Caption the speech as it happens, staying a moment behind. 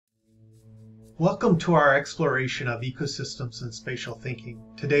Welcome to our exploration of ecosystems and spatial thinking.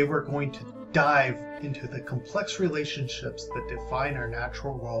 Today we're going to dive into the complex relationships that define our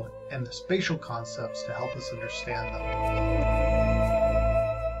natural world and the spatial concepts to help us understand them.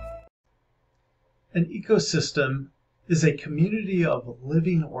 An ecosystem is a community of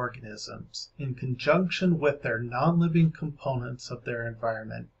living organisms in conjunction with their non-living components of their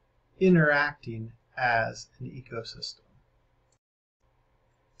environment, interacting as an ecosystem.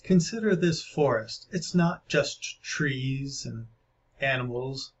 Consider this forest. It's not just trees and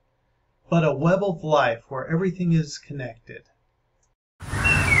animals, but a web of life where everything is connected.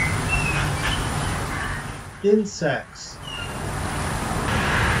 Insects,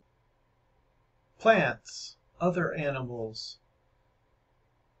 plants, other animals,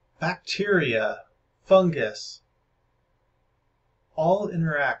 bacteria, fungus, all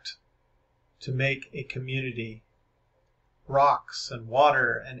interact to make a community. Rocks and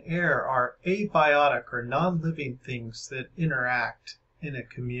water and air are abiotic or non-living things that interact in a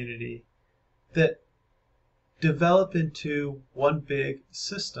community that develop into one big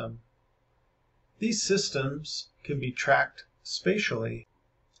system. These systems can be tracked spatially.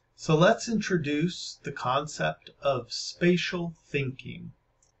 So let's introduce the concept of spatial thinking.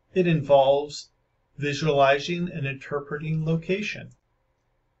 It involves visualizing and interpreting location,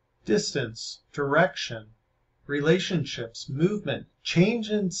 distance, direction, relationships, movement, change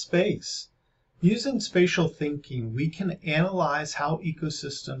in space. Using spatial thinking, we can analyze how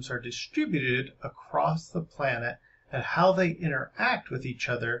ecosystems are distributed across the planet and how they interact with each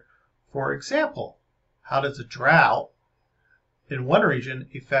other. For example, how does a drought in one region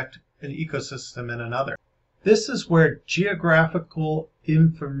affect an ecosystem in another? This is where geographical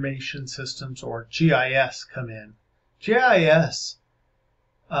information systems, or GIS, come in. GIS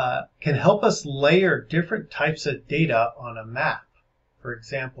can help us layer different types of data on a map. For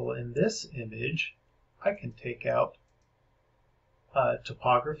example, in this image, I can take out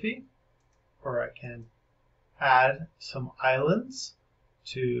topography, or I can add some islands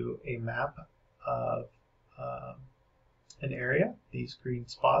to a map of an area. These green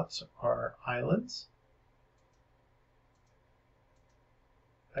spots are islands.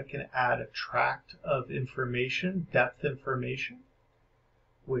 I can add a tract of information, depth information,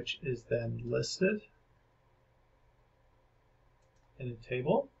 which is then listed in a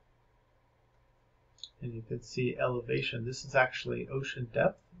table. And you can see elevation. This is actually ocean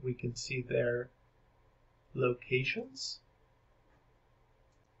depth. We can see their locations.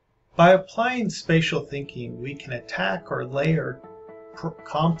 By applying spatial thinking, we can attack or layer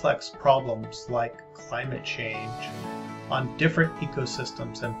complex problems like climate change on different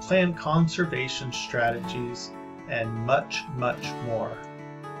ecosystems and plan conservation strategies and much, much more.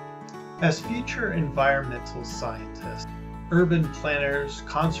 As future environmental scientists, urban planners,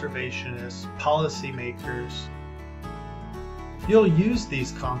 conservationists, policymakers, you'll use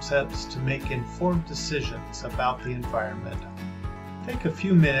these concepts to make informed decisions about the environment. Take a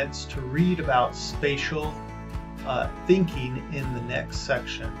few minutes to read about spatial thinking in the next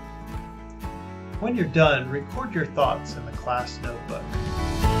section. When you're done, record your thoughts in the class notebook.